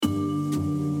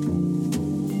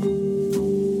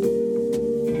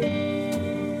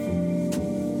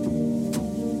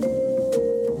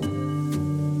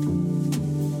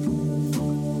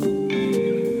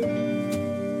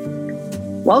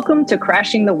Welcome to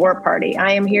Crashing the War Party.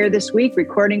 I am here this week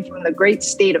recording from the great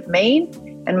state of Maine,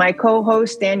 and my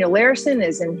co-host Daniel Larison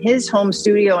is in his home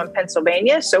studio in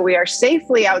Pennsylvania, so we are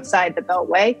safely outside the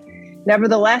Beltway.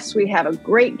 Nevertheless, we have a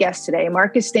great guest today,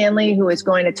 Marcus Stanley, who is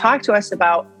going to talk to us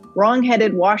about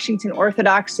wrong-headed Washington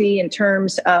orthodoxy in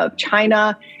terms of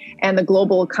China and the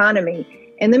global economy.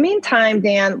 In the meantime,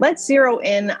 Dan, let's zero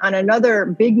in on another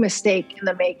big mistake in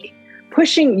the making,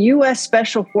 pushing U.S.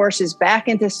 Special Forces back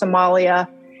into Somalia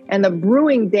and the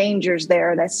brewing dangers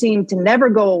there that seem to never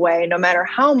go away, no matter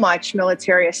how much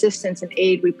military assistance and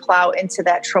aid we plow into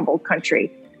that troubled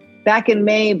country. Back in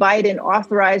May, Biden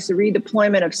authorized the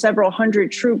redeployment of several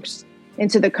hundred troops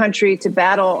into the country to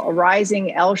battle a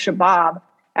rising al-Shabaab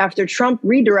after Trump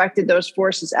redirected those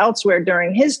forces elsewhere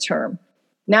during his term.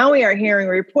 Now we are hearing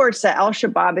reports that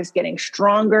al-Shabaab is getting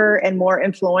stronger and more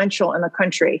influential in the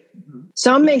country.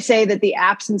 Some may say that the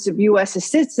absence of U.S.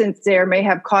 assistance there may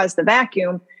have caused the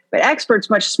vacuum, but experts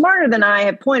much smarter than I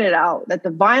have pointed out that the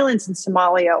violence in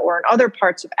Somalia or in other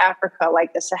parts of Africa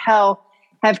like the Sahel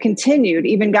have continued,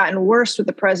 even gotten worse with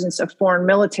the presence of foreign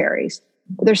militaries.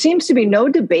 There seems to be no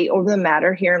debate over the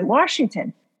matter here in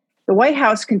Washington. The White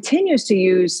House continues to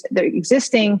use the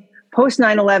existing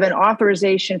post-9/11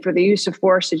 authorization for the use of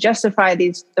force to justify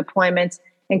these deployments,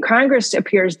 and Congress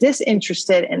appears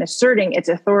disinterested in asserting its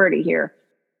authority here.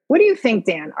 What do you think,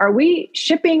 Dan? Are we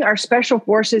shipping our special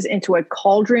forces into a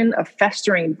cauldron of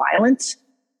festering violence?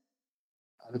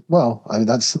 Well, I mean,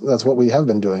 that's what we have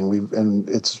been doing.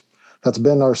 That's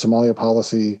been our Somalia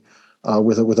policy,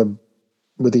 with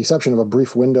the exception of a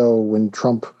brief window when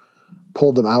Trump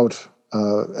pulled them out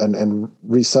and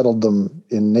resettled them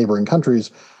in neighboring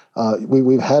countries.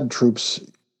 We've had troops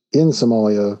in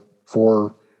Somalia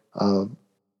for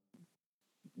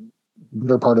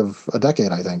better part of a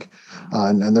decade, I think,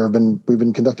 and we've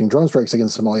been conducting drone strikes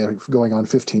against Somalia going on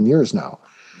 15 years now,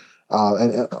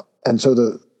 and so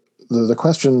the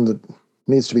question that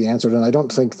needs to be answered, and I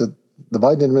don't think that the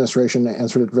Biden administration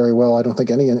answered it very well. I don't think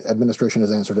any administration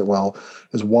has answered it well.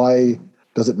 Is why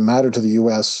does it matter to the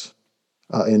U.S.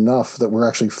 Enough that we're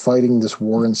actually fighting this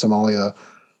war in Somalia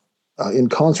in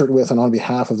concert with and on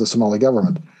behalf of the Somali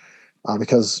government?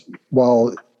 Because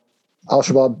while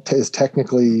al-Shabaab is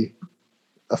technically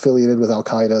affiliated with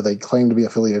al-Qaeda, they claim to be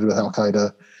affiliated with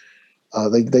al-Qaeda,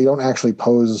 they don't actually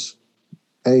pose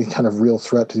any kind of real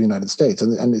threat to the United States.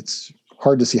 And it's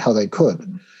hard to see how they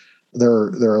could.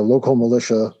 They're a local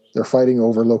militia. They're fighting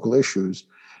over local issues.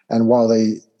 And while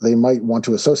they might want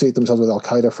to associate themselves with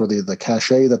al-Qaeda for the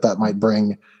cachet that might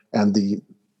bring and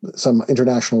some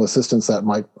international assistance that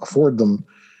might afford them,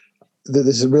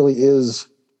 this really is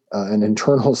an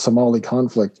internal Somali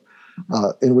conflict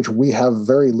in which we have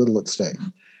very little at stake.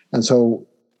 And so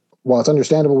while it's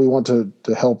understandable we want to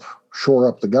help shore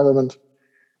up the government,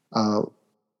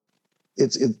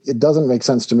 it doesn't make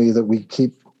sense to me that we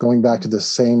keep going back to the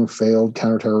same failed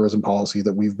counterterrorism policy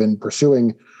that we've been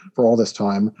pursuing for all this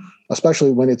time,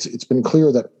 especially when it's been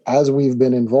clear that as we've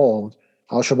been involved,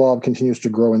 al-Shabaab continues to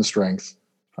grow in strength.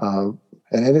 And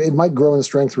it might grow in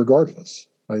strength regardless.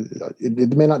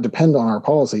 It may not depend on our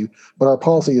policy, but our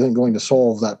policy isn't going to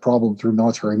solve that problem through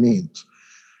military means.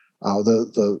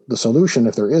 The solution,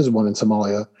 if there is one in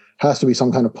Somalia, has to be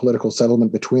some kind of political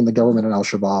settlement between the government and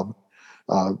al-Shabaab,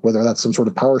 whether that's some sort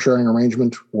of power sharing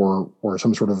arrangement or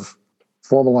some sort of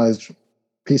formalized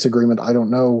peace agreement. I don't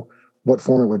know what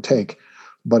form it would take,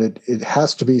 but it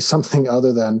has to be something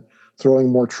other than throwing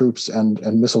more troops and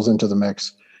missiles into the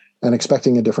mix and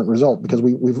expecting a different result, because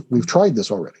we've tried this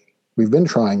already. We've been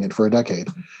trying it for a decade,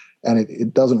 and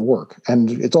it doesn't work. And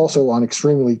it's also on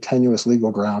extremely tenuous legal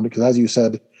ground, because as you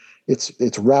said,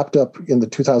 it's wrapped up in the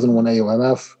 2001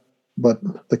 AUMF, but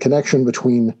the connection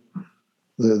between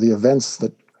the events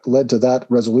that led to that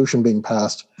resolution being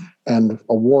passed and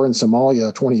a war in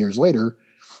Somalia 20 years later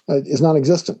is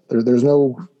non-existent. There's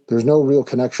no real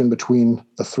connection between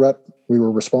the threat we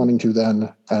were responding to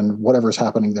then and whatever's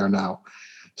happening there now.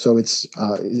 So it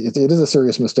is a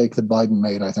serious mistake that Biden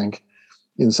made, I think,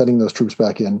 in sending those troops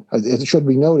back in. It should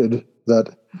be noted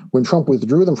that when Trump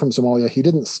withdrew them from Somalia, he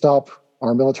didn't stop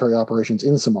our military operations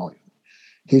in Somalia.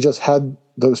 He just had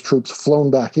those troops flown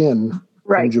back in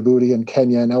from Djibouti and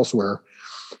Kenya and elsewhere,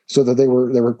 so that they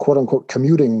were quote unquote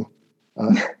commuting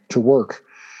to work,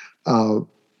 and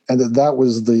that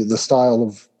was the style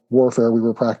of warfare we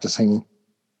were practicing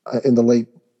in the late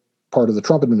part of the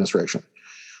Trump administration.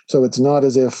 So it's not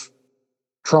as if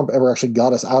Trump ever actually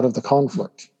got us out of the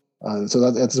conflict. So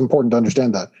that's important to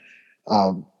understand that.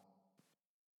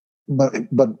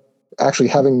 But actually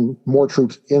having more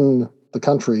troops in the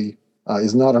country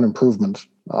is not an improvement,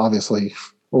 obviously,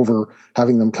 over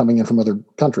having them coming in from other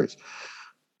countries.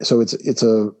 So it's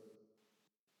a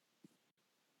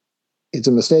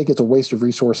mistake. It's a waste of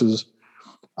resources,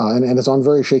 and it's on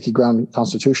very shaky ground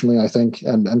constitutionally, I think.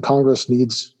 And Congress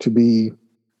needs to be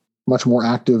much more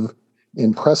active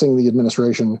in pressing the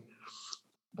administration,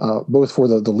 both for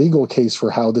the legal case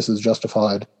for how this is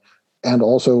justified, and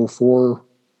also for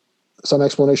some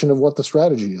explanation of what the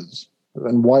strategy is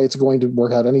and why it's going to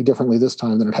work out any differently this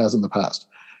time than it has in the past.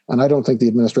 And I don't think the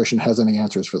administration has any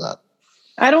answers for that.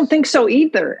 I don't think so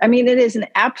either. I mean, it is an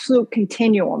absolute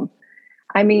continuum.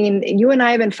 I mean, you and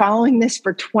I have been following this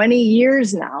for 20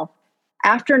 years now.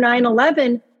 After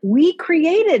 9/11, we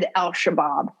created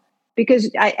al-Shabaab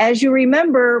because, as you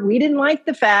remember, we didn't like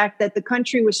the fact that the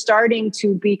country was starting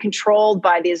to be controlled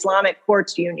by the Islamic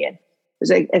Courts Union. It was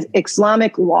an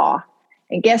Islamic law.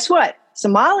 And guess what?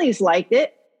 Somalis liked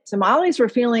it. Somalis were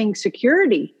feeling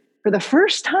security for the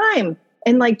first time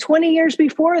in like 20 years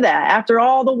before that, after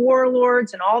all the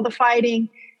warlords and all the fighting.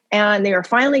 And they were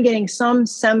finally getting some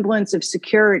semblance of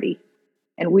security.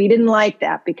 And we didn't like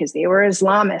that because they were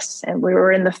Islamists and we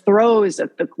were in the throes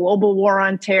of the global war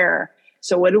on terror.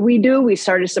 So what did we do? We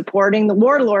started supporting the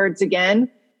warlords again.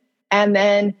 And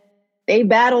then they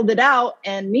battled it out.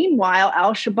 And meanwhile,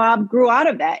 al-Shabaab grew out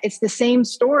of that. It's the same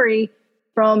story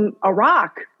from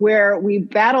Iraq, where we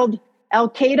battled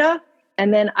al-Qaeda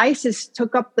and then ISIS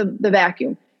took up the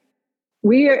vacuum.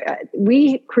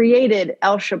 We created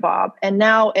al-Shabaab, and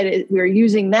now we're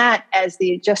using that as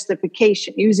the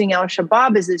justification, using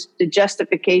al-Shabaab as the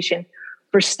justification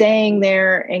for staying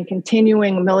there and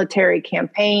continuing military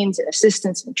campaigns and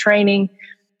assistance and training.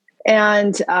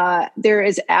 And there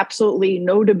is absolutely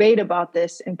no debate about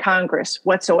this in Congress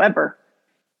whatsoever.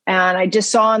 And I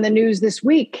just saw on the news this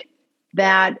week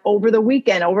that over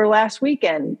last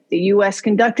weekend, the U.S.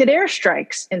 conducted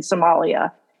airstrikes in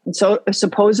Somalia and so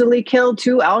supposedly killed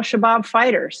 2 al-Shabaab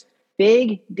fighters.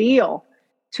 Big deal.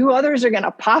 2 others are going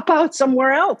to pop out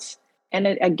somewhere else. And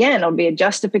it'll be a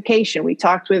justification. We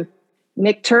talked with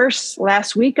Nick Turse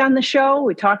last week on the show.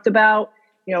 We talked about,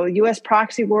 U.S.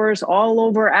 proxy wars all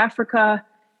over Africa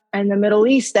and the Middle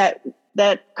East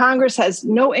that Congress has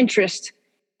no interest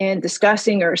in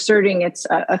discussing or asserting its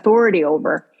authority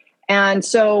over. And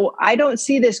so I don't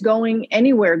see this going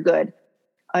anywhere good.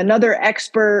 Another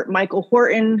expert, Michael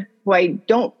Horton, who I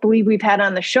don't believe we've had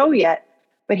on the show yet,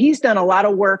 but he's done a lot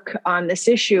of work on this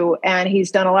issue, and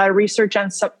he's done a lot of research on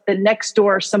the next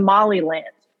door Somaliland,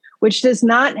 which does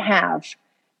not have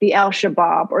the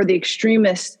al-Shabaab or the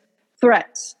extremist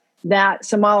threats that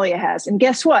Somalia has. And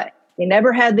guess what? They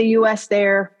never had the U.S.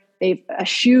 there. They've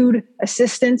eschewed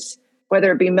assistance,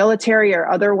 whether it be military or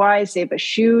otherwise. They've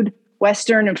eschewed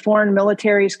Western and foreign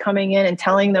militaries coming in and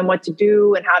telling them what to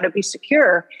do and how to be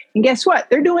secure. And guess what?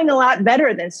 They're doing a lot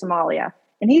better than Somalia.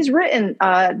 And he's written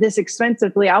this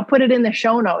extensively. I'll put it in the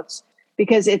show notes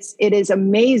because it is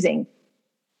amazing,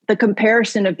 the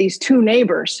comparison of these 2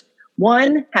 neighbors.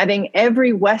 One having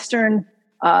every Western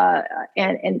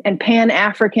and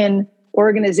Pan-African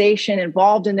organization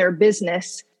involved in their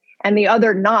business, and the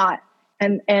other not.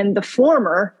 And the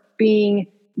former being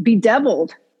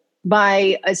bedeviled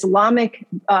by Islamic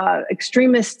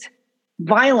extremist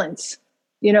violence,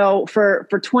 for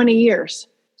 20 years.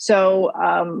 So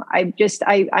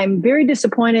I'm very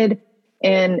disappointed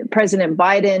in President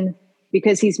Biden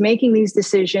because he's making these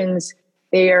decisions.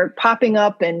 They are popping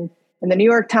up in the New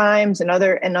York Times and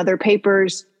other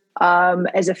papers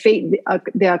as a fait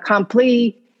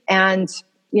accompli, and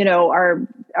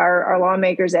our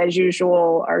lawmakers, as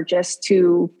usual, are just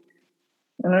too.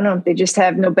 I don't know. They just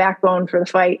have no backbone for the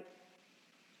fight.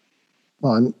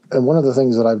 And one of the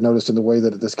things that I've noticed in the way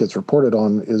that this gets reported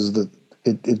on is that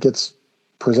it gets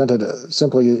presented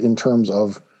simply in terms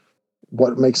of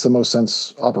what makes the most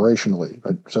sense operationally.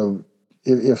 Right? So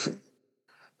if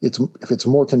it's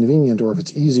more convenient or if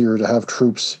it's easier to have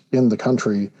troops in the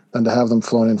country than to have them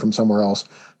flown in from somewhere else,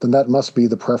 then that must be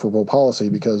the preferable policy,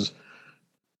 because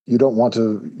you want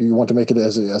to make it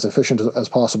as efficient as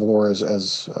possible or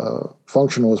as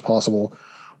functional as possible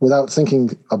without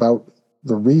thinking about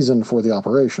the reason for the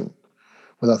operation,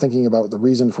 without thinking about the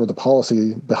reason for the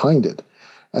policy behind it.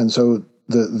 And so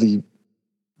the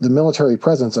military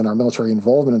presence and our military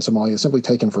involvement in Somalia is simply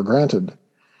taken for granted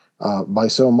by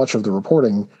so much of the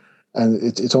reporting, and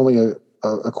it's only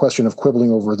a question of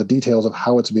quibbling over the details of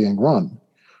how it's being run,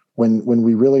 when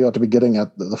we really ought to be getting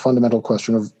at the fundamental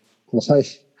question of why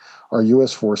are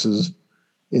U.S. forces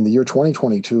in the year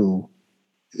 2022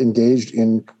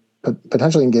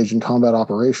 potentially engaged in combat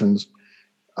operations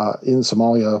in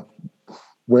Somalia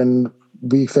when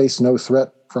we face no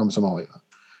threat from Somalia.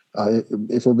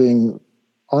 If we're being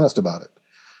honest about it,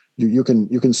 you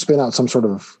can spin out some sort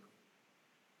of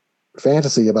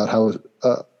fantasy about how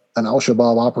an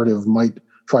al-Shabaab operative might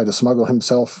try to smuggle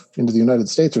himself into the United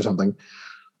States or something,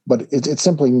 but it's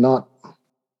simply not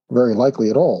very likely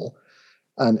at all.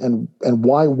 And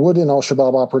why would an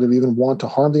al-Shabaab operative even want to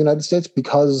harm the United States?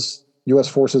 Because U.S.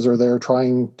 forces are there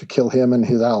trying to kill him and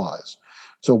his allies.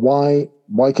 So why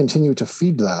continue to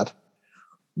feed that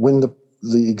when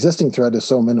the existing threat is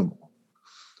so minimal?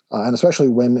 And especially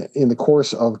when, in the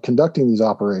course of conducting these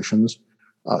operations,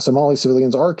 Somali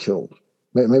civilians are killed.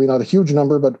 Maybe not a huge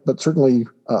number, but certainly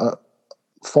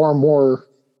far more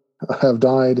have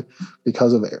died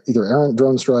because of either errant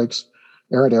drone strikes,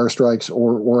 errant airstrikes,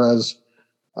 or as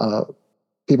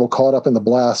people caught up in the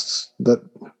blasts that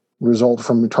result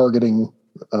from targeting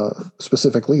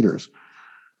specific leaders.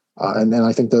 And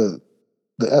I think the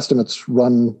estimates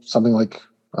run something like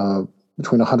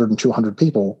between 100 and 200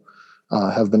 people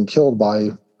have been killed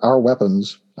by our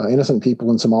weapons, innocent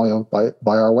people in Somalia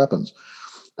by our weapons.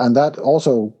 And that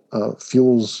also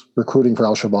fuels recruiting for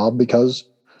al-Shabaab, because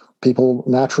people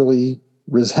naturally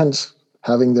resent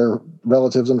having their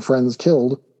relatives and friends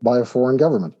killed by a foreign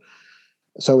government.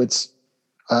 So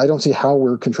I don't see how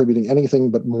we're contributing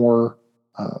anything but more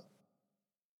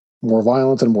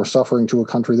violence and more suffering to a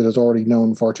country that has already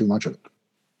known far too much of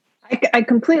it. I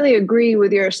completely agree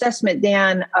with your assessment,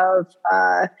 Dan, of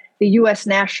the U.S.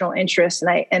 national interest,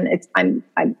 and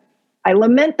I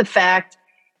lament the fact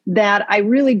that I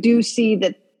really do see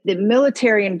that the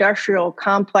military-industrial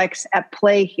complex at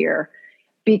play here,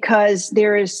 because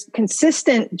there is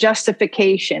consistent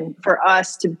justification for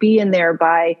us to be in there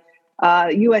by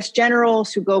U.S.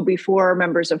 generals who go before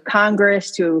members of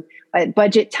Congress to at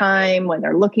budget time when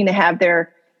they're looking to have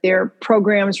their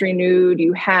programs renewed.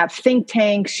 You have think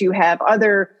tanks, you have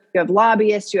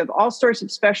lobbyists, you have all sorts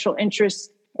of special interests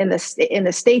in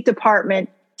the State Department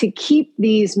to keep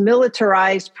these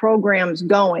militarized programs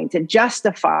going, to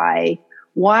justify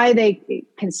why they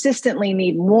consistently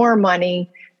need more money,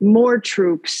 more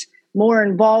troops, more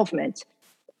involvement.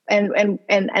 And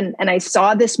I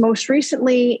saw this most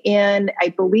recently in, I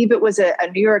believe it was a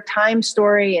New York Times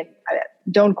story, and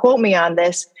don't quote me on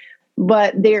this,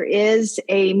 but there is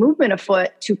a movement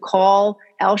afoot to call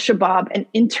al-Shabaab an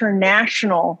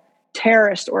international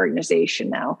terrorist organization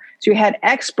now. So you had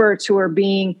experts who are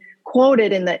being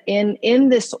quoted in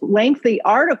this lengthy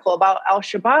article about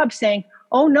al-Shabaab saying,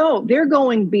 oh no, they're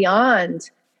going beyond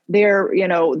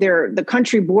the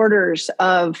country borders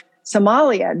of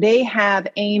Somalia. They have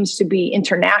aims to be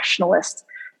internationalist.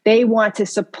 They want to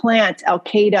supplant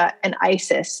Al-Qaeda and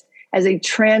ISIS as a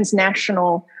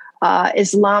transnational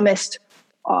Islamist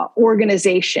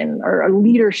organization or a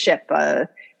leadership,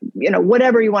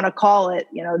 whatever you want to call it,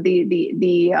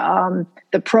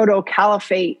 the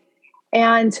proto-caliphate.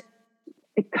 And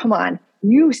come on,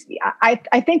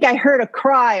 I think I heard a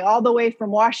cry all the way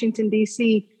from Washington,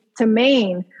 D.C. to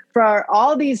Maine for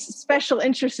all these special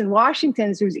interests in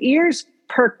Washington whose ears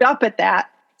perked up at that,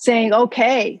 saying,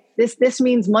 okay, this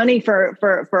means money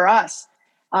for us.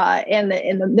 And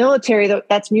in the military,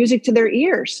 that's music to their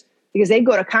ears, because they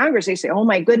go to Congress, they say, oh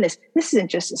my goodness, this isn't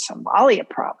just a Somalia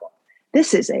problem.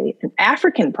 This is an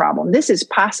African problem. This is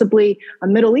possibly a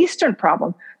Middle Eastern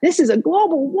problem. This is a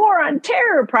global war on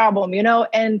terror problem,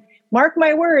 and mark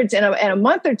my words, in a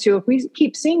month or two, if we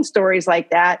keep seeing stories like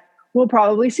that, we'll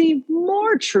probably see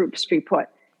more troops be put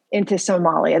into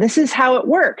Somalia. This is how it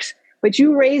works. But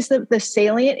you raise the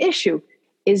salient issue.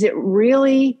 Is it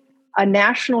really a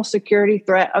national security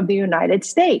threat of the United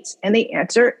States? And the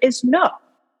answer is no.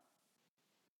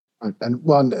 And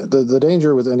the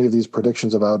danger with any of these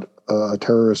predictions about a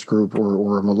terrorist group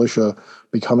or a militia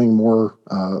becoming more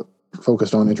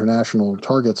focused on international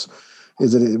targets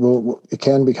is that it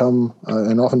can become,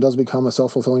 and often does become, a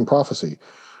self-fulfilling prophecy,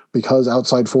 because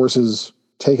outside forces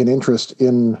take an interest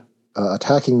in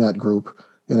attacking that group,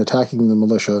 in attacking the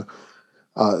militia.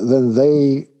 Then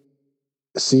they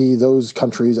see those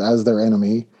countries as their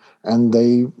enemy, and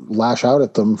they lash out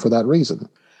at them for that reason.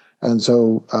 And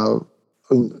so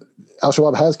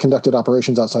al-Shabaab has conducted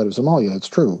operations outside of Somalia, it's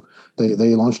true.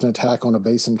 They launched an attack on a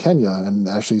base in Kenya, and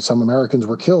actually some Americans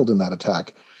were killed in that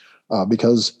attack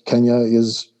because Kenya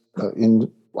is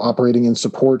operating in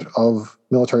support of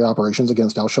military operations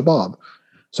against al-Shabaab.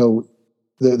 So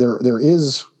there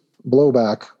is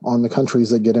blowback on the countries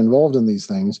that get involved in these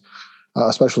things,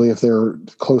 especially if they're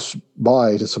close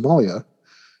by to Somalia.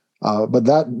 But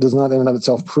that does not in and of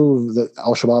itself prove that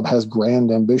al-Shabaab has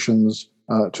grand ambitions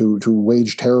to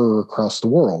wage terror across the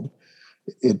world.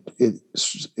 It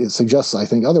suggests, I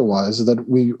think, otherwise, that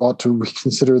we ought to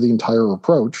reconsider the entire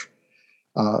approach,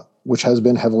 which has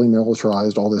been heavily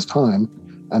militarized all this time,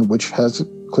 and which has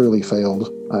clearly failed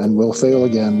and will fail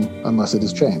again unless it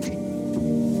is changed.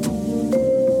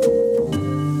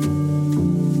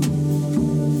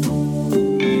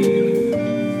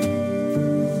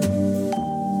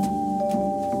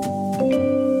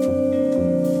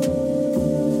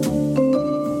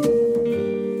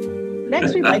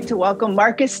 like to welcome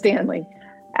Marcus Stanley,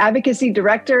 Advocacy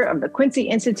Director of the Quincy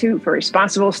Institute for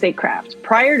Responsible Statecraft.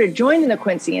 Prior to joining the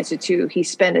Quincy Institute, he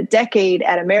spent a decade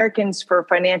at Americans for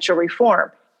Financial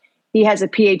Reform. He has a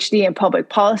PhD in public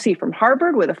policy from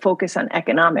Harvard with a focus on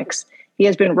economics. He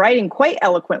has been writing quite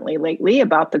eloquently lately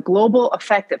about the global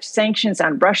effect of sanctions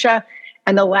on Russia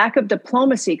and the lack of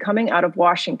diplomacy coming out of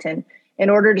Washington in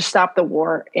order to stop the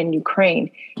war in Ukraine.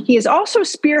 He is also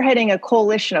spearheading a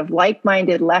coalition of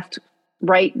like-minded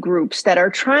left-right groups that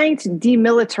are trying to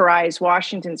demilitarize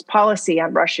Washington's policy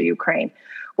on Russia-Ukraine.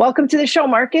 Welcome to the show,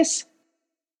 Marcus.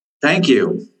 Thank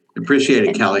you. Appreciate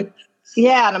it, Kelly.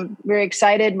 Yeah, and I'm very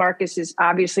excited. Marcus is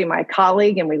obviously my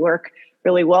colleague, and we work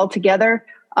really well together.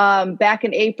 Back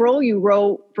in April, you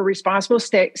wrote for Responsible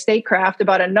Statecraft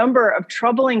about a number of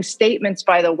troubling statements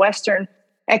by the Western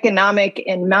economic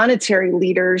and monetary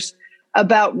leaders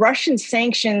about Russian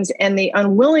sanctions and the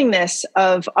unwillingness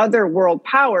of other world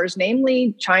powers,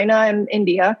 namely China and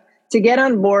India, to get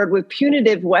on board with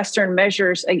punitive Western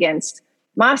measures against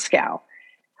Moscow.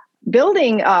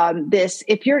 Building this,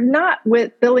 if you're not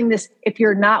with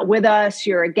us,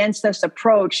 you're against us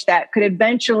approach that could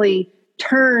eventually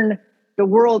turn the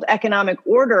world economic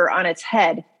order on its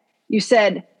head. You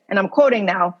said, and I'm quoting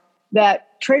now,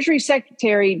 that Treasury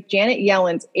Secretary Janet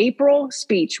Yellen's April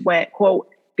speech went, quote,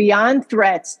 beyond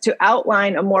threats to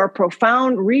outline a more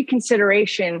profound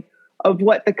reconsideration of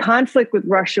what the conflict with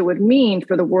Russia would mean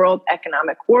for the world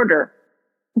economic order.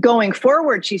 Going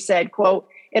forward, she said, quote,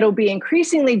 it'll be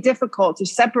increasingly difficult to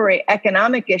separate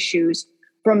economic issues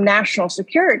from national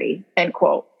security, end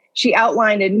quote. She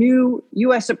outlined a new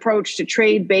U.S. approach to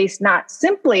trade based not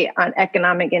simply on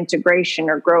economic integration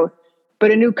or growth,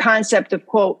 but a new concept of,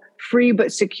 quote, free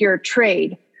but secure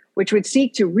trade, which would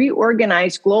seek to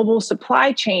reorganize global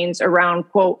supply chains around,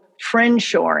 quote,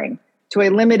 friendshoring to a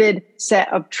limited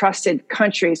set of trusted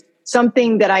countries,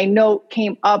 something that I know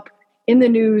came up in the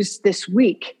news this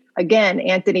week. Again,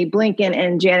 Antony Blinken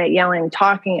and Janet Yellen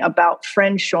talking about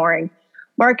friendshoring.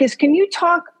 Marcus, can you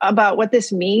talk about what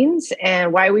this means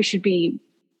and why we should be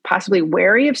possibly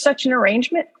wary of such an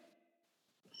arrangement?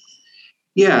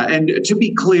 Yeah, and to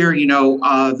be clear,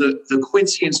 the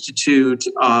Quincy Institute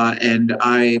and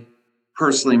I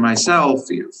personally myself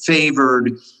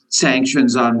favored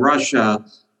sanctions on Russia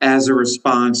as a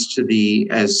response to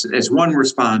as one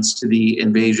response to the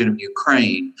invasion of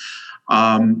Ukraine.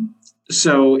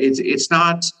 So it's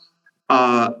not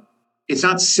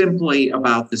simply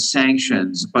about the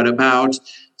sanctions, but about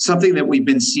something that we've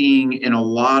been seeing in a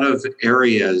lot of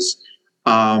areas,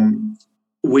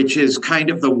 which is kind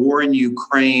of the war in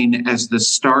Ukraine as the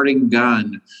starting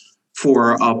gun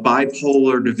for a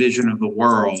bipolar division of the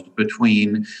world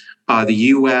between the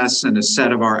U.S. and a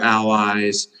set of our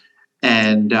allies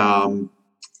and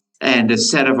a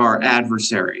set of our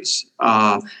adversaries,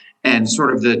 and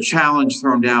sort of the challenge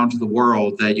thrown down to the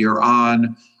world that you're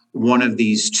on one of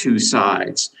these two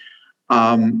sides.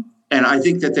 And I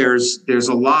think that there's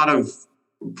a lot of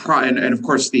pride, and of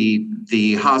course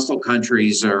the hostile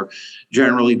countries are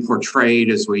generally portrayed,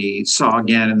 as we saw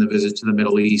again in the visit to the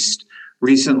Middle East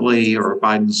recently, or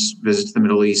Biden's visit to the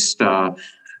Middle East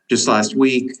just last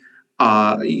week,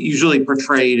 usually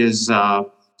portrayed as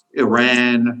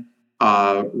Iran,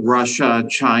 Russia,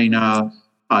 China,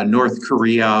 North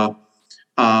Korea,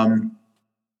 and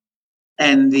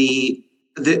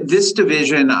this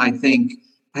division, I think,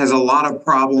 has a lot of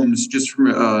problems just from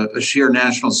a sheer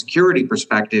national security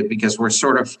perspective, because we're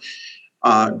sort of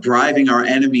driving our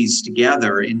enemies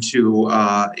together into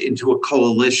a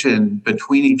coalition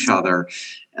between each other,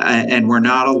 and we're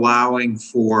not allowing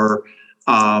for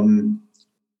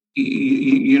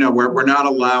we're not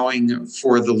allowing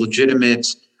for the legitimate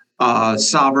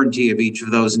sovereignty of each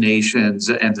of those nations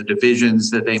and the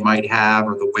divisions that they might have,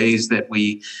 or the ways that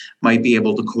we might be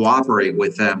able to cooperate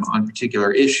with them on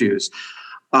particular issues.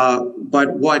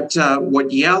 But what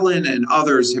Yellen and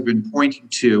others have been pointing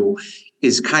to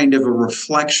is kind of a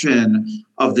reflection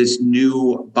of this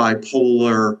new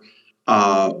bipolar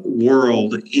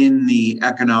world in the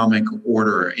economic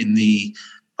order, in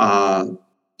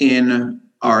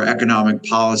our economic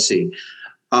policy.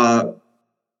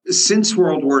 Since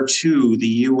World War II, the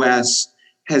U.S.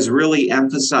 has really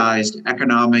emphasized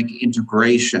economic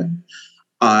integration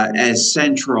as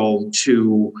central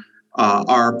to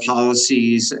our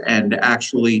policies and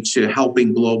actually to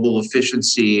helping global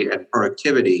efficiency and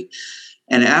productivity.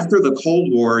 And after the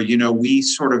Cold War, we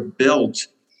sort of built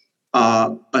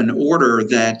an order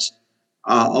that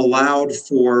allowed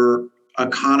for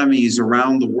economies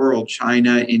around the world,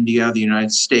 China, India, the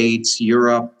United States,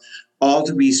 Europe, all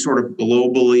to be sort of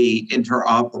globally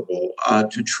interoperable,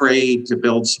 to trade, to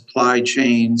build supply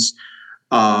chains,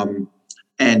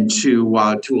 and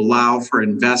to allow for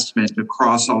investment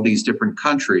across all these different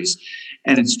countries.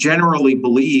 And it's generally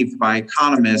believed by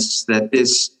economists that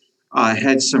this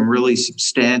had some really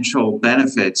substantial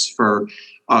benefits for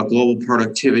global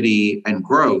productivity and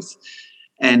growth.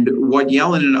 And what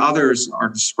Yellen and others are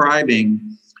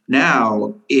describing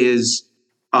now is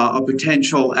a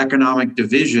potential economic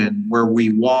division where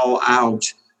we wall out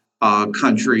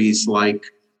countries like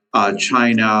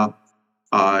China.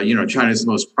 China's the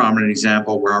most prominent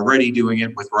example. We're already doing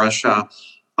it with Russia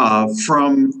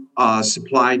from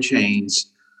supply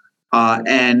chains,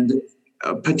 and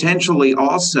potentially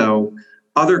also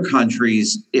other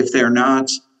countries, if they're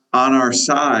not on our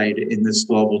side in this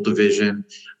global division,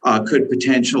 could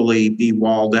potentially be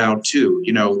walled out too.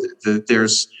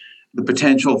 There's the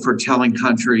potential for telling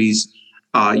countries,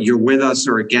 you're with us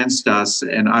or against us,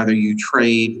 and either you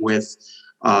trade with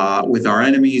our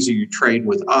enemies or you trade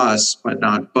with us, but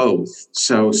not both.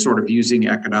 So sort of using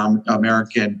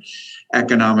American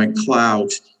economic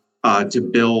clout to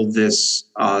build this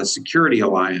security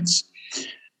alliance.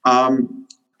 And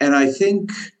I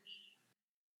think,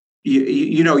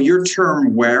 your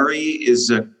term wary is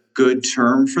a good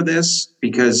term for this,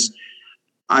 because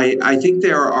I think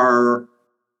there are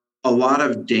a lot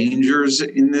of dangers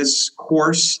in this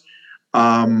course.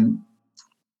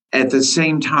 At the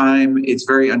same time, it's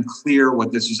very unclear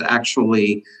what this is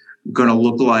actually going to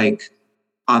look like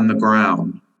on the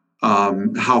ground,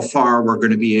 how far we're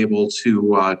going to be able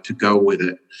to go with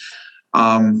it.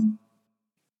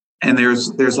 And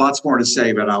there's lots more to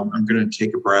say, but I'm going to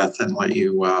take a breath and let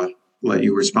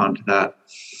you respond to that.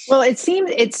 Well, it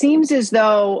seems as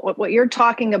though what you're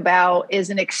talking about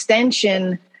is an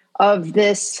extension of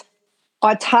this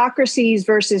autocracies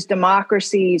versus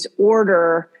democracies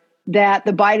order that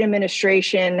the Biden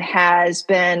administration has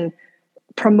been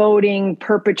promoting,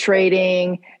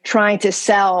 perpetrating, trying to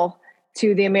sell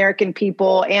to the American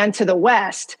people and to the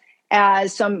West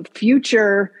as some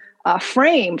future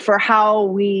frame for how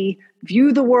we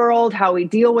view the world, how we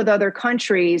deal with other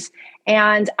countries.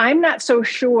 And I'm not so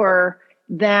sure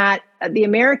that the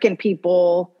American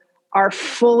people are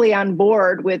fully on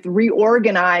board with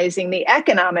reorganizing the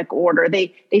economic order.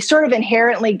 They sort of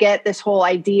inherently get this whole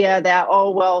idea that,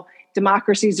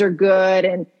 democracies are good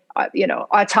and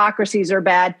autocracies are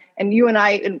bad. And you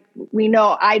and we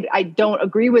know I don't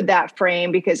agree with that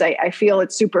frame, because I feel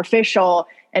it's superficial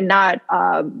and not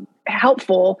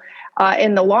helpful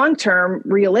in the long term,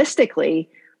 realistically.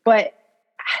 But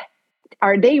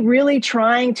are they really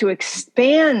trying to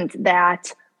expand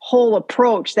that whole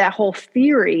approach, that whole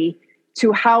theory,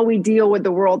 to how we deal with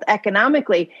the world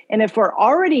economically? And if we're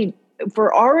already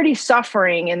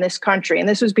suffering in this country, and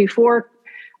this was before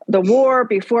the war,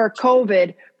 before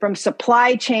COVID, from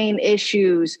supply chain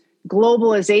issues,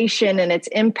 globalization and its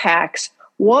impacts,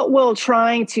 what will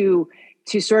trying to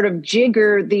sort of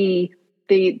jigger the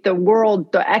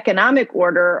world, the economic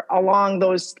order along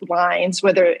those lines,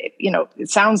 whether, it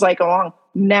sounds like along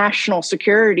national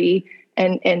security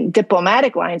and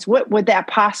diplomatic lines, what would that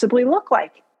possibly look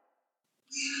like?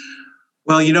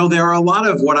 Well, there are a lot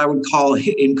of what I would call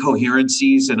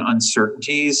incoherencies and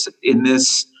uncertainties in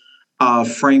this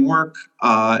framework,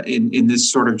 in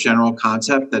this sort of general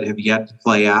concept that have yet to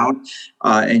play out.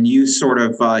 And you sort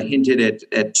of hinted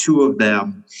at two of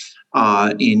them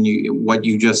in what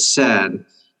you just said,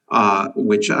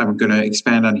 which I'm going to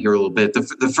expand on here a little bit.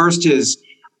 The first is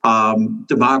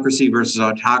democracy versus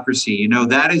autocracy.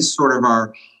 That is sort of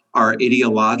our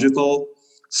ideological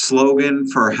slogan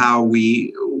for how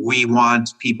we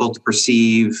want people to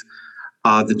perceive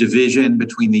the division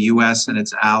between the U.S. and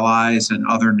its allies and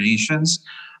other nations.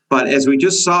 But as we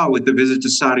just saw with the visit to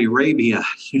Saudi Arabia,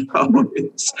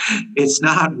 it's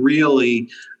not really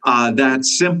that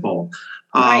simple.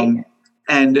 Right.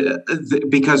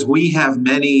 Because we have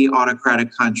many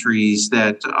autocratic countries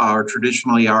that are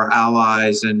traditionally our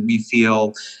allies and we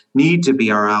feel need to be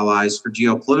our allies for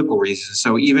geopolitical reasons.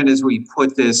 So even as we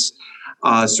put this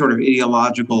sort of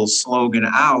ideological slogan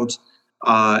out,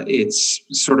 it's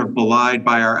sort of belied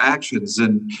by our actions.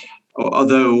 And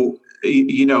although,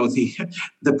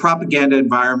 the propaganda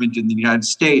environment in the United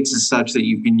States is such that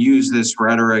you can use this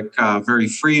rhetoric very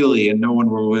freely and no one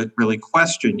will really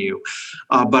question you.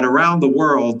 But around the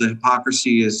world, the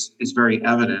hypocrisy is very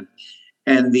evident.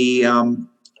 And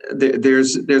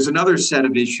there's another set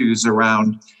of issues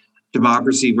around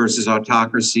democracy versus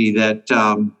autocracy that,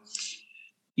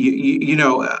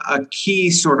 a key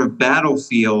sort of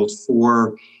battlefield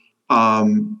for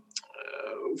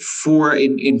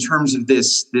in terms of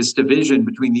this division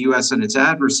between the U.S. and its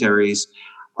adversaries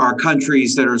are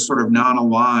countries that are sort of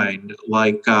non-aligned,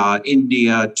 like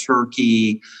India,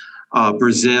 Turkey,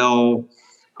 Brazil,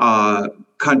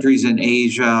 countries in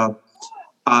Asia.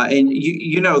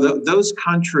 Those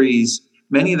countries,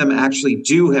 many of them actually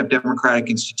do have democratic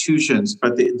institutions,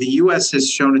 but the U.S. has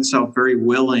shown itself very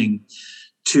willing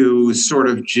to sort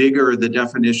of jigger the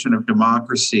definition of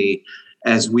democracy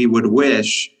as we would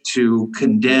wish, to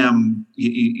condemn,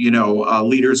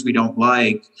 leaders we don't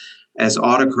like as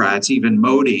autocrats, even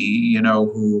Modi,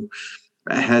 who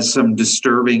has some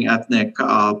disturbing ethnic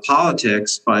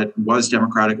politics, but was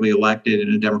democratically elected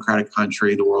in a democratic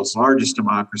country, the world's largest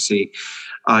democracy.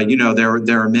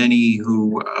 There are many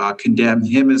who condemn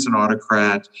him as an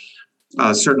autocrat.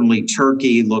 Certainly,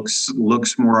 Turkey looks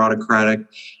more autocratic.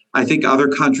 I think other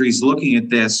countries looking at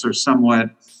this are somewhat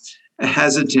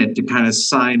hesitant to kind of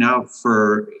sign up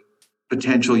for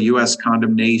potential U.S.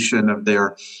 condemnation of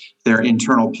their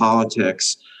internal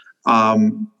politics.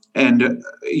 The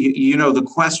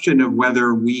question of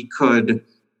whether we could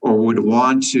or would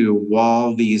want to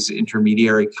wall these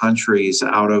intermediary countries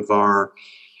out of our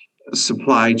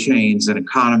supply chains and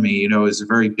economy, is a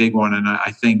very big one. And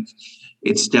I think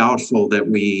it's doubtful that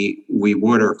we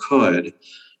would or could.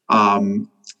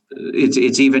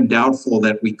 It's even doubtful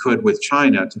that we could with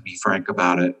China, to be frank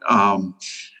about it.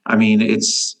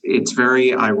 It's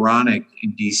very ironic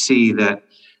in DC that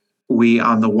we,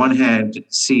 on the one hand,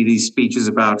 see these speeches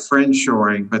about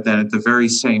friendshoring, but then at the very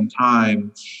same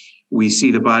time, we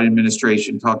see the Biden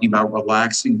administration talking about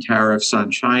relaxing tariffs on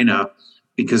China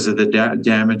because of the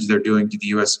damage they're doing to the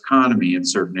U.S. economy in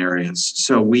certain areas.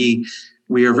 So we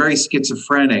are very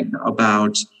schizophrenic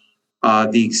about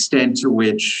the extent to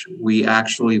which we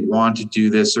actually want to do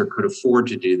this or could afford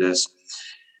to do this.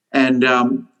 And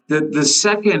the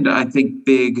second,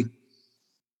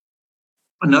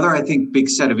 Another big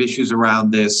set of issues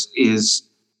around this is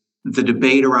the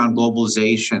debate around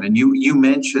globalization. And you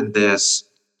mentioned this.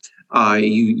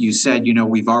 You said,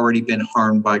 we've already been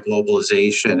harmed by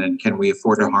globalization, and can we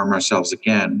afford to harm ourselves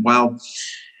again? Well,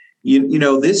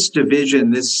 this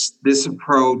division, this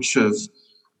approach of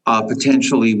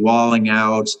potentially walling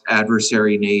out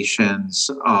adversary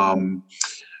nations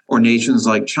or nations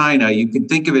like China, you can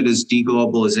think of it as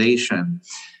deglobalization.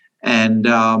 And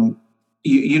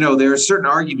there are certain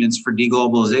arguments for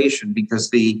deglobalization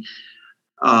because the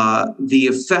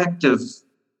effect of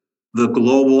the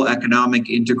global economic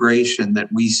integration that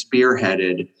we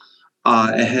spearheaded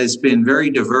has been very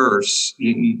diverse.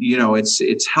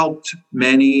 It's helped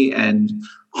many and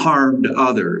harmed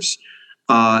others.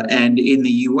 And in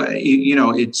the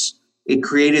U.S., it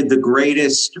created the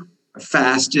greatest,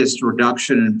 fastest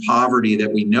reduction in poverty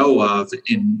that we know of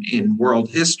in world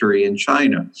history in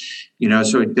China.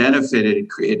 So it benefited,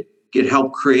 it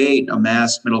helped create a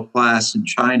mass middle class in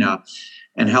China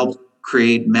and helped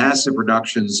create massive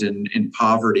reductions in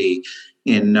poverty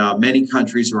in many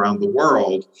countries around the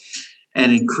world.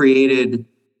 And it created,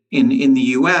 in the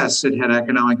U.S., it had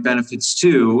economic benefits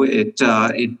too. It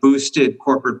boosted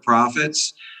corporate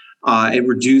profits. It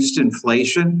reduced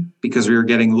inflation because we were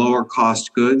getting lower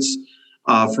cost goods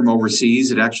from overseas.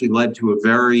 It actually led to a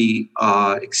very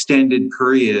extended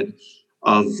period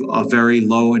of very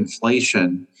low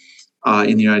inflation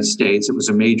in the United States. It was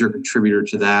a major contributor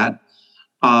to that.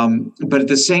 But at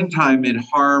the same time, it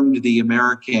harmed the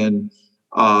American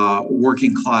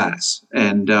working class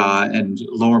and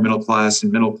lower middle class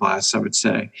and middle class, I would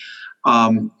say.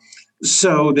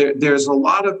 So there's a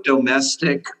lot of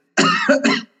domestic.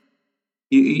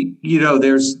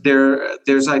 There's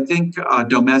I think a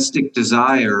domestic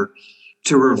desire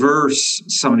to reverse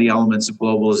some of the elements of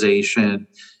globalization,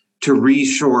 to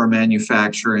reshore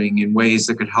manufacturing in ways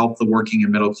that could help the working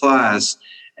and middle class.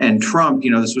 And Trump,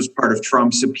 this was part of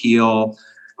Trump's appeal.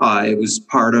 It was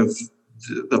part of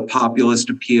the populist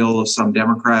appeal of some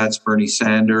Democrats, Bernie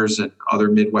Sanders and other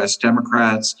Midwest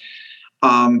Democrats.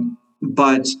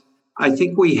 But I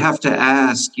think we have to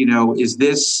ask, is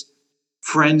this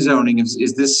friend zoning,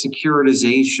 is this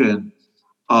securitization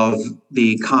of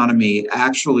the economy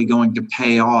actually going to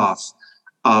pay off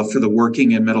for the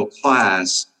working and middle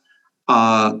class?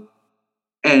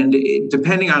 And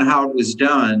depending on how it was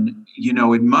done,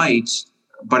 it might,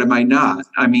 but it might not.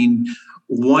 I mean,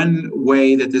 one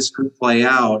way that this could play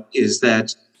out is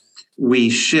that we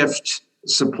shift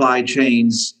supply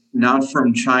chains not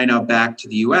from China back to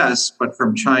the U.S., but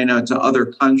from China to other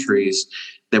countries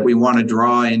that we want to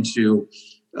draw into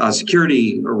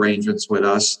security arrangements with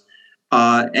us.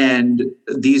 And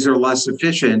these are less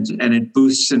efficient, and it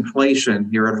boosts inflation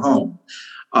here at home.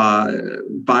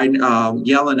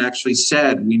 Yellen actually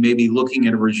said we may be looking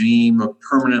at a regime of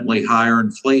permanently higher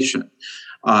inflation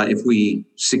if we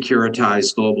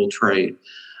securitize global trade.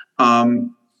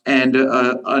 And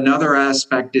another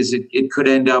aspect is it could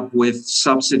end up with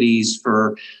subsidies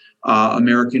for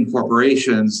American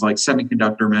corporations like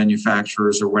semiconductor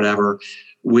manufacturers or whatever,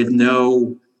 with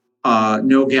no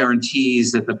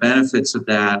guarantees that the benefits of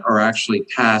that are actually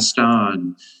passed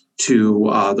on to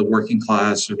the working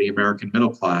class or the American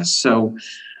middle class. So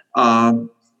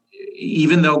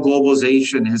even though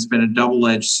globalization has been a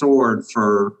double-edged sword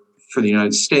for the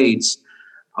United States,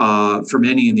 for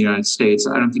many in the United States,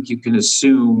 I don't think you can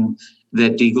assume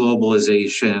that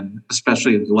deglobalization,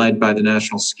 especially led by the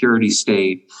national security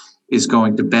state, is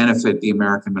going to benefit the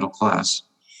American middle class.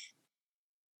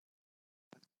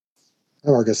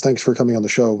 Marcus, thanks for coming on the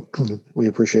show. We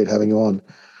appreciate having you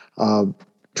on.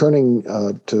 Turning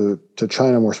to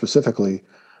China more specifically,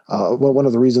 one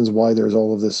of the reasons why there's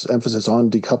all of this emphasis on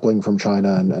decoupling from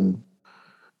China and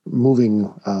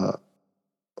moving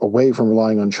away from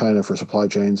relying on China for supply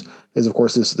chains is, of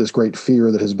course, this great fear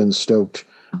that has been stoked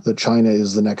that China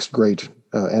is the next great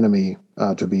enemy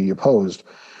to be opposed,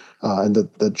 and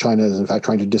that China is, in fact,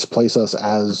 trying to displace us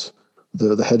as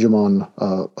the hegemon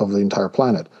of the entire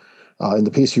planet. In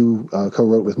the piece you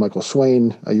co-wrote with Michael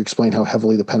Swain, you explain how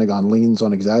heavily the Pentagon leans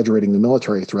on exaggerating the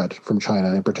military threat from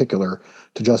China in particular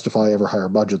to justify ever higher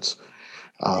budgets.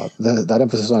 That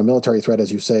emphasis on a military threat,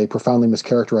 as you say, profoundly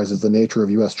mischaracterizes the nature of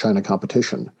U.S.-China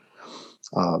competition.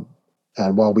 And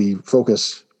while we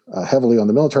focus heavily on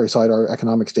the military side, our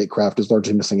economic statecraft is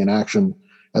largely missing in action,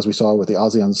 as we saw with the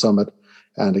ASEAN summit,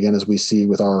 and again, as we see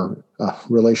with our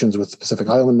relations with Pacific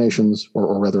Island nations,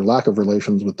 or rather lack of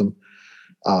relations with them.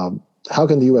 How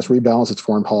can the U.S. rebalance its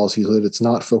foreign policy so that it's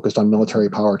not focused on military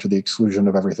power to the exclusion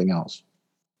of everything else?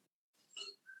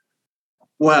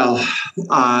 Well,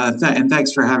 and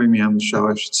thanks for having me on the show,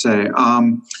 I should say.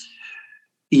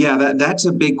 That's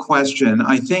a big question.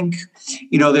 I think,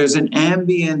 there's an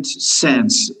ambient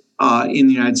sense in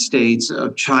the United States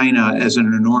of China as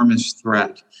an enormous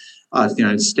threat to the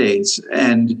United States.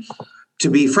 And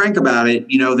to be frank about it,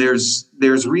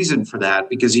 there's reason for that,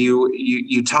 because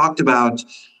you talked about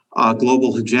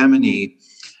global hegemony.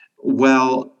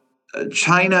 Well,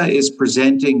 China is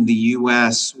presenting the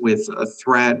U.S. with a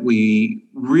threat we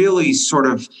really sort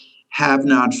of have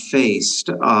not faced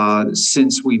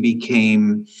since we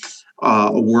became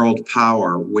a world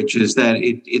power, which is that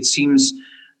it seems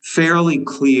fairly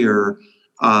clear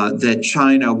that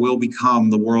China will become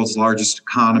the world's largest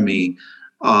economy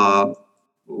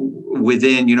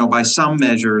within, by some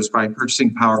measures, by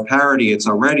purchasing power parity, it's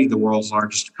already the world's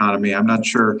largest economy. I'm not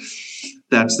sure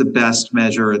that's the best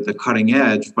measure at the cutting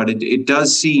edge, but it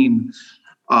does seem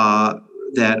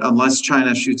that unless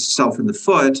China shoots itself in the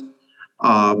foot,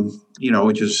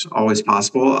 which is always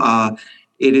possible,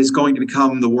 it is going to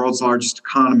become the world's largest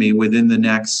economy within the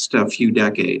next few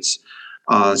decades,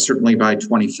 certainly by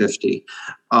 2050.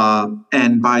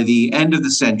 And by the end of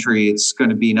the century, it's going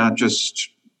to be not just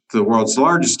the world's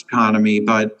largest economy,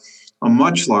 but a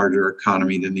much larger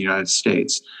economy than the United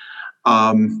States.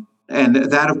 And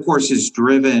that, of course, is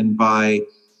driven by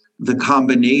the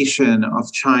combination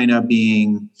of China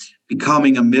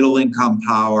becoming a middle-income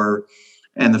power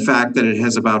and the fact that it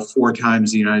has about 4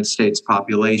 times the United States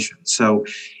population. So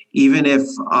even if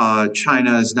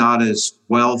China is not as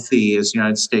wealthy as the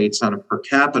United States on a per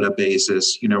capita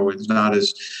basis, it's not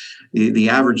as the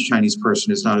average Chinese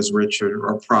person is not as rich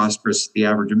or prosperous as the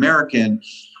average American.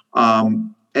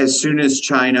 As soon as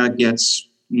China gets,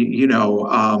 even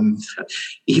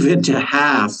to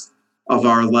half of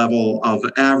our level of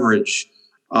average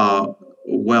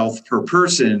wealth per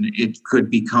person, it could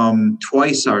become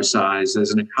twice our size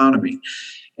as an economy.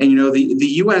 And,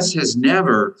 the U.S. has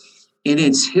never in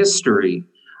its history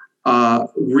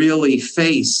really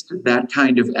faced that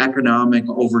kind of economic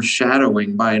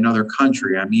overshadowing by another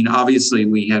country. I mean, obviously,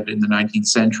 we had in the 19th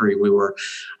century, we were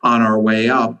on our way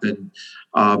up, and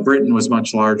Britain was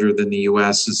much larger than the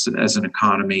U.S. as an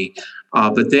economy.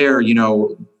 But there,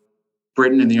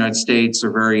 Britain and the United States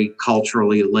are very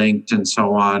culturally linked and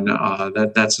so on.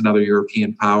 That's another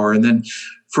European power. And then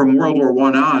from World War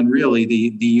I on, really,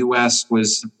 the U.S.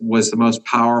 was the most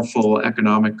powerful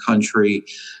economic country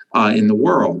in the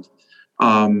world.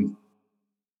 And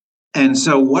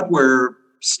so what we're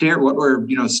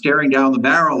staring down the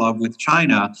barrel of with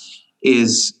China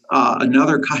is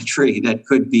another country that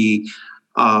could be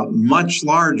much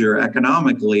larger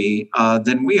economically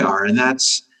than we are. And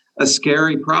that's a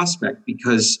scary prospect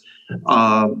because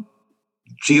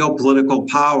geopolitical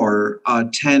power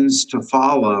tends to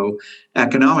follow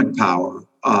economic power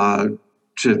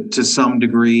to some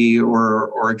degree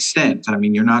or extent. I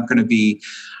mean, you're not going to be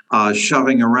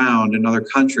shoving around another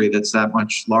country that's that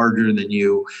much larger than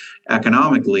you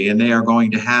economically, and they are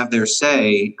going to have their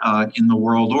say in the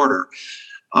world order.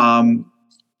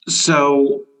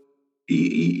 So,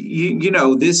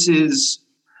 this is,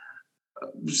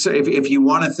 so if you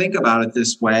want to think about it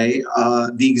this way,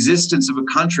 the existence of a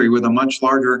country with a much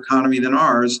larger economy than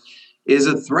ours is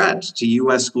a threat to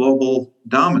U.S. global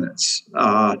dominance.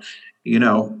 There's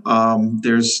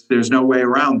no way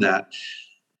around that.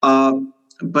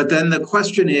 But then the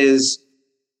question is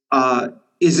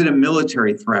it a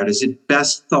military threat? Is it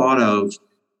best thought of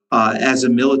as a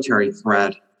military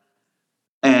threat?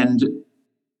 And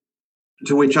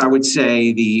to which I would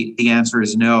say the answer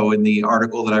is no. In the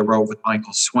article that I wrote with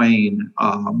Michael Swain,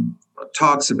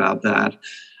 talks about that.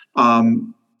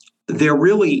 There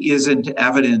really isn't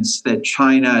evidence that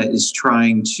China is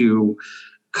trying to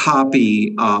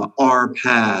copy our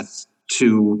path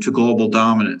to global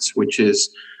dominance, which is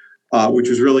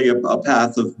really a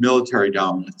path of military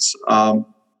dominance.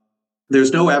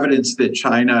 There's no evidence that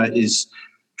China is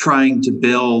trying to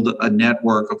build a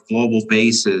network of global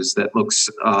bases that looks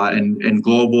and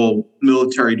global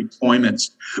military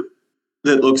deployments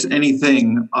that looks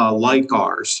anything like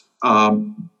ours.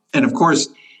 And of course,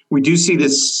 we do see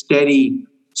this steady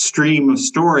stream of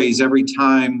stories every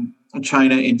time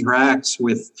China interacts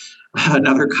with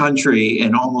another country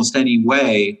in almost any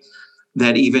way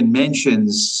that even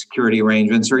mentions security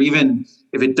arrangements, or even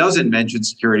if it doesn't mention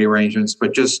security arrangements,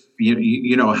 but just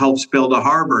helps build a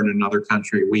harbor in another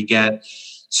country. We get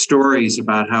stories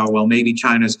about how, well, maybe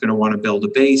China's going to want to build a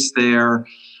base there.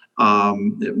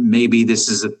 Maybe this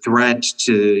is a threat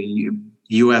to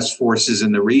U.S. forces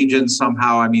in the region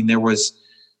somehow. I mean,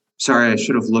 I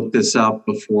should have looked this up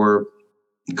before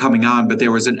coming on, but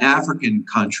there was an African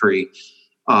country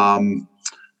on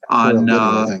Guinea,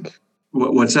 I think.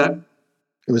 What's that?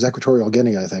 It was Equatorial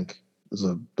Guinea, I think.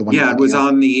 The one. Yeah,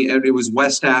 it was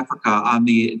West Africa on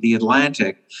the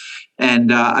Atlantic,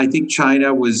 and I think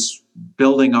China was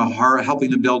helping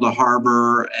them build a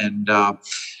harbor and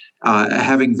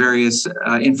having various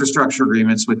infrastructure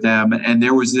agreements with them. And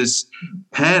there was this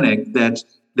panic that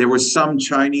there was some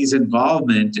Chinese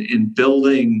involvement in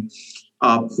building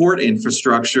port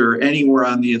infrastructure anywhere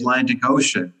on the Atlantic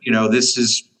Ocean. This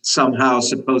is somehow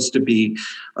supposed to be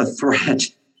a threat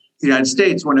to the United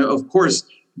States, when, of course,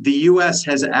 the U.S.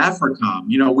 has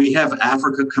AFRICOM. We have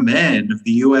Africa Command of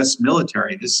the U.S.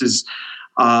 military. This is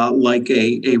like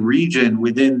a region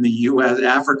within the U.S.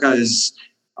 Africa is,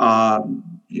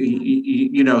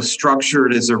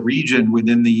 structured as a region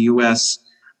within the U.S.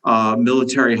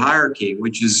 Military hierarchy,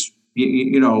 which is,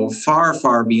 far,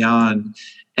 far beyond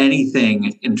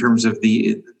anything in terms of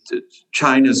the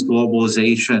China's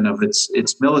globalization of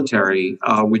its military,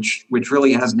 which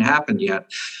really hasn't happened yet.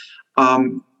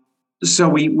 So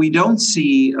we don't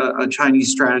see a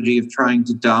Chinese strategy of trying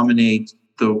to dominate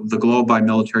the globe by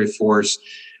military force.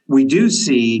 We do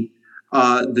see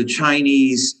the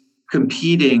Chinese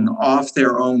competing off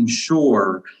their own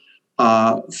shore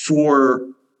for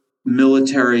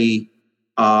military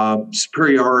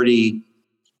superiority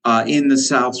in the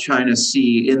South China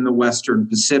Sea, in the Western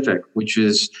Pacific, which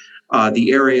is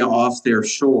the area off their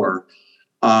shore.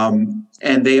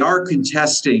 And they are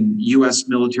contesting U.S.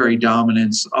 military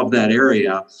dominance of that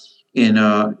area in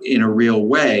a real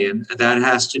way, and that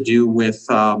has to do with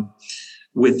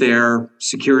their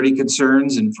security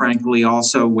concerns, and frankly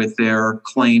also with their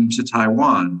claim to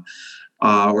Taiwan,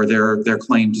 or their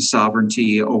claim to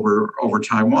sovereignty over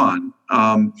Taiwan.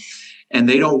 And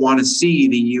they don't want to see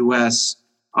the U.S.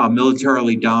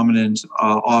 Militarily dominant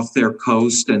off their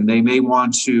coast, and they may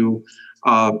want to.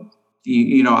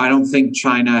 I don't think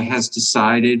China has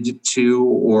decided to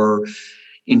or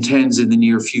intends in the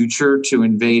near future to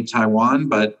invade Taiwan,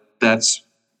 but that's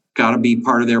got to be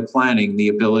part of their planning, the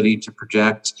ability to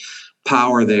project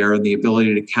power there and the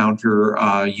ability to counter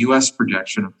U.S.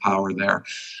 projection of power there.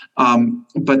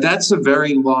 But that's a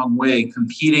very long way.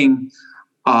 Competing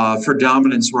for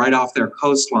dominance right off their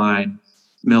coastline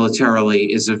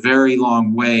militarily is a very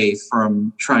long way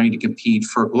from trying to compete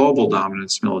for global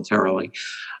dominance militarily.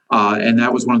 And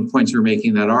that was one of the points we were making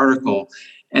in that article.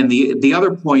 And the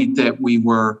other point that we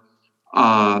were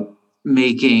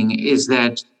making is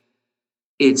that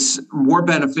it's more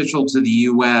beneficial to the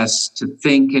U.S. to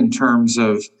think in terms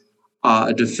of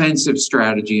a defensive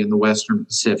strategy in the Western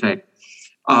Pacific,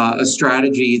 a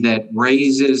strategy that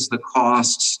raises the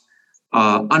costs,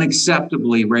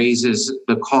 unacceptably raises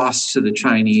the costs to the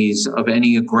Chinese of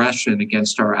any aggression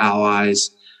against our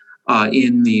allies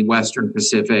in the Western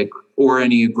Pacific, or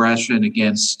any aggression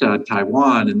against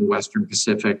Taiwan in the Western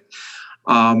Pacific,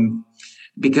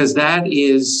 because that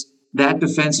is that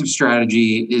defensive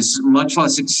strategy is much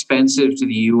less expensive to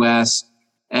the U.S.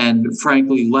 and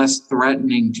frankly less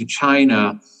threatening to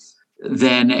China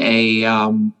than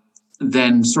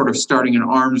than sort of starting an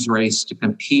arms race to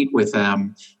compete with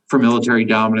them for military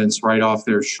dominance right off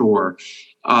their shore,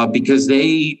 because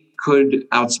they could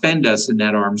outspend us in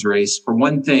that arms race. For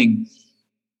one thing,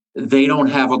 they don't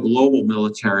have a global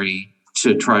military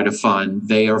to try to fund.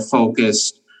 They are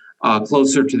focused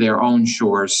closer to their own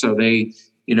shores. So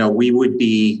we would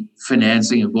be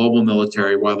financing a global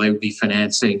military while they would be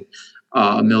financing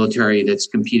a military that's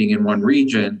competing in one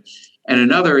region. And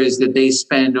another is that they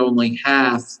spend only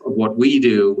half of what we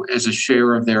do as a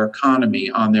share of their economy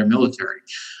on their military.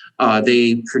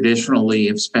 They traditionally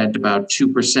have spent about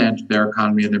 2% of their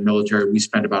economy on their military. We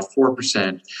spend about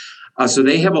 4%. So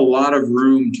they have a lot of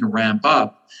room to ramp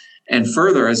up. And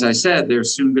further, as I said, they're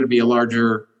soon going to be a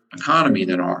larger economy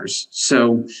than ours.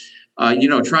 So,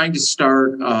 trying to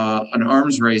start an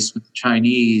arms race with the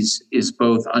Chinese is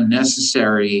both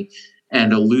unnecessary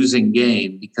and a losing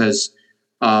game, because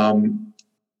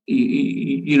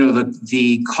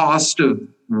the cost of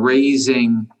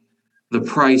raising the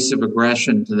price of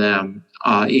aggression to them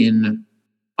in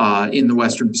the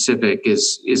Western Pacific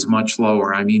is much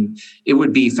lower. I mean, it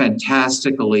would be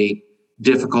fantastically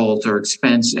difficult or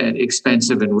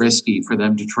expensive and risky for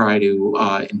them to try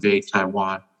to invade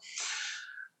Taiwan.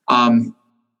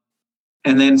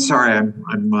 And then, sorry,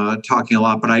 I'm talking a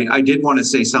lot, but I did want to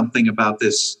say something about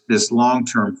this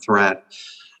long-term threat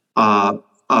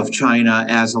of China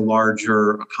as a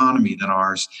larger economy than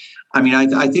ours. I mean,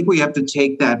 I think we have to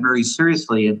take that very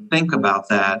seriously and think about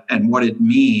that and what it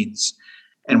means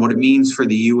for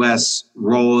the U.S.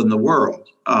 role in the world.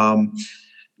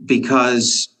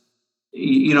 Because,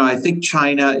 I think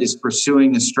China is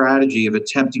pursuing a strategy of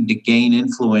attempting to gain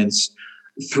influence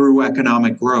through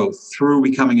economic growth, through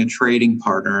becoming a trading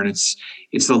partner. And it's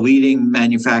the leading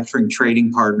manufacturing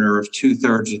trading partner of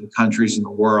 2/3 of the countries in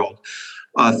the world,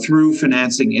 through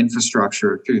financing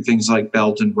infrastructure, through things like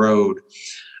Belt and Road.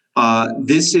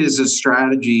 This is a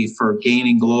strategy for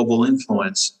gaining global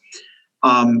influence.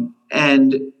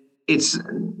 And it's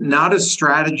not a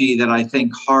strategy that I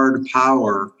think hard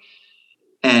power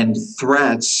and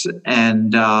threats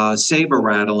and saber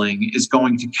rattling is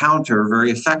going to counter very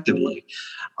effectively,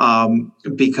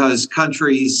 because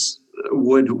countries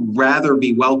would rather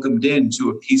be welcomed into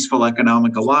a peaceful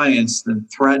economic alliance than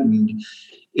threatened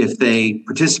if they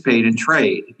participate in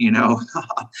trade,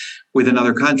 with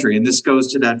another country. And this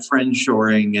goes to that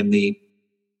friendshoring and the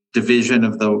division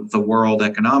of the world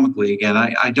economically. Again,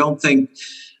 I don't think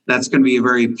that's going to be a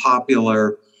very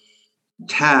popular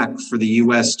tack for the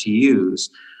U.S. to use.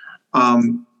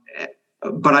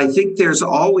 But I think there's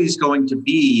always going to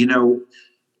be,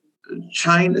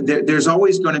 China, there's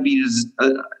always going to be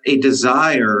a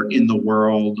desire in the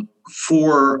world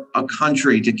for a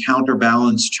country to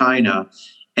counterbalance China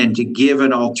and to give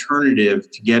an alternative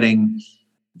to getting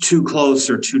too close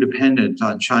or too dependent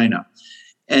on China.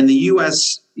 And the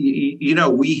U.S.,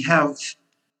 we have,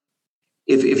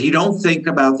 if you don't think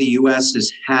about the U.S.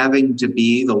 as having to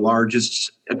be the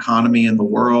largest economy in the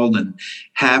world and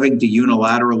having to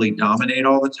unilaterally dominate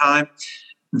all the time,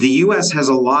 the U.S. has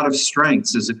a lot of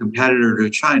strengths as a competitor to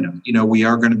China. We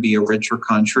are going to be a richer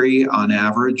country on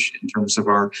average in terms of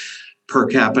our per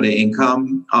capita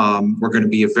income. We're going to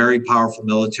be a very powerful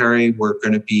military. We're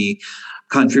going to be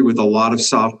a country with a lot of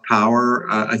soft power.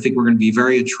 I think we're going to be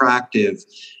very attractive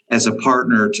as a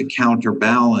partner to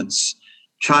counterbalance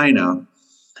China,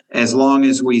 as long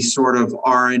as we sort of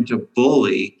aren't a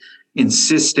bully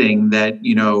insisting that,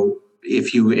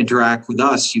 if you interact with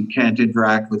us, you can't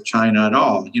interact with China at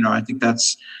all. I think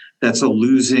that's a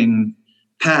losing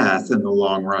path in the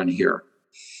long run here.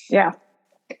 Yeah.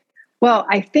 Well,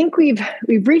 I think we've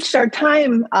reached our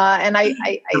time, and I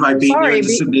beat you into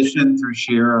submission through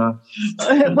sheer.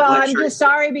 Well, I'm just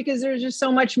sorry because there's just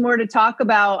so much more to talk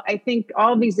about. I think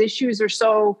all these issues are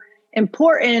so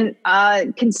important,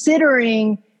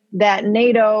 considering that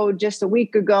NATO just a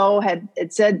week ago had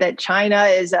said that China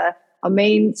is a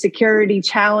main security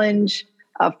challenge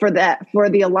for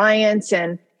the alliance,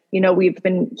 and we've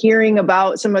been hearing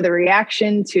about some of the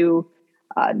reaction to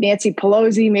Nancy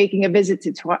Pelosi making a visit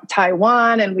to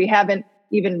Taiwan, and we haven't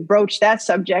even broached that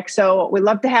subject. So we'd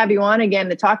love to have you on again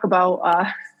to talk about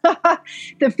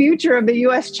the future of the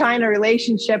U.S.-China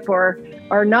relationship or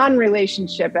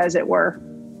non-relationship, as it were.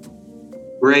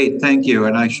 Great, thank you.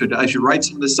 And I should write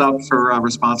some of this up for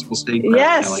Responsible State Press.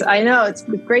 Yes, I know. It's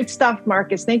great stuff,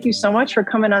 Marcus. Thank you so much for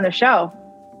coming on the show.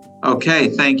 Okay,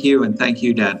 thank you. And thank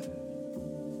you, Deb.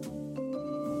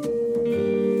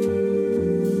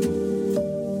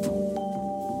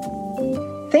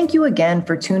 Thank you again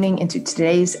for tuning into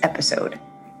today's episode.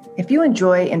 If you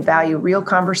enjoy and value real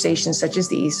conversations such as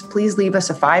these, please leave us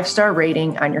a 5-star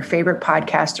rating on your favorite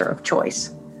podcaster of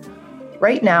choice.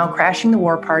 Right now, Crashing the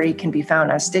War Party can be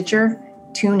found on Stitcher,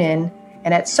 TuneIn,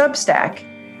 and at Substack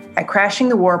at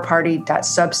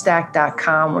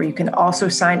crashingthewarparty.substack.com, where you can also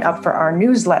sign up for our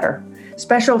newsletter.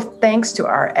 Special thanks to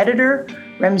our editor,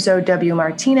 Remzo W.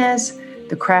 Martinez,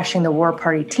 the Crashing the War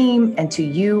Party team, and to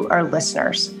you, our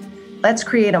listeners. Let's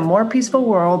create a more peaceful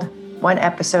world, one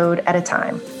episode at a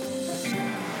time.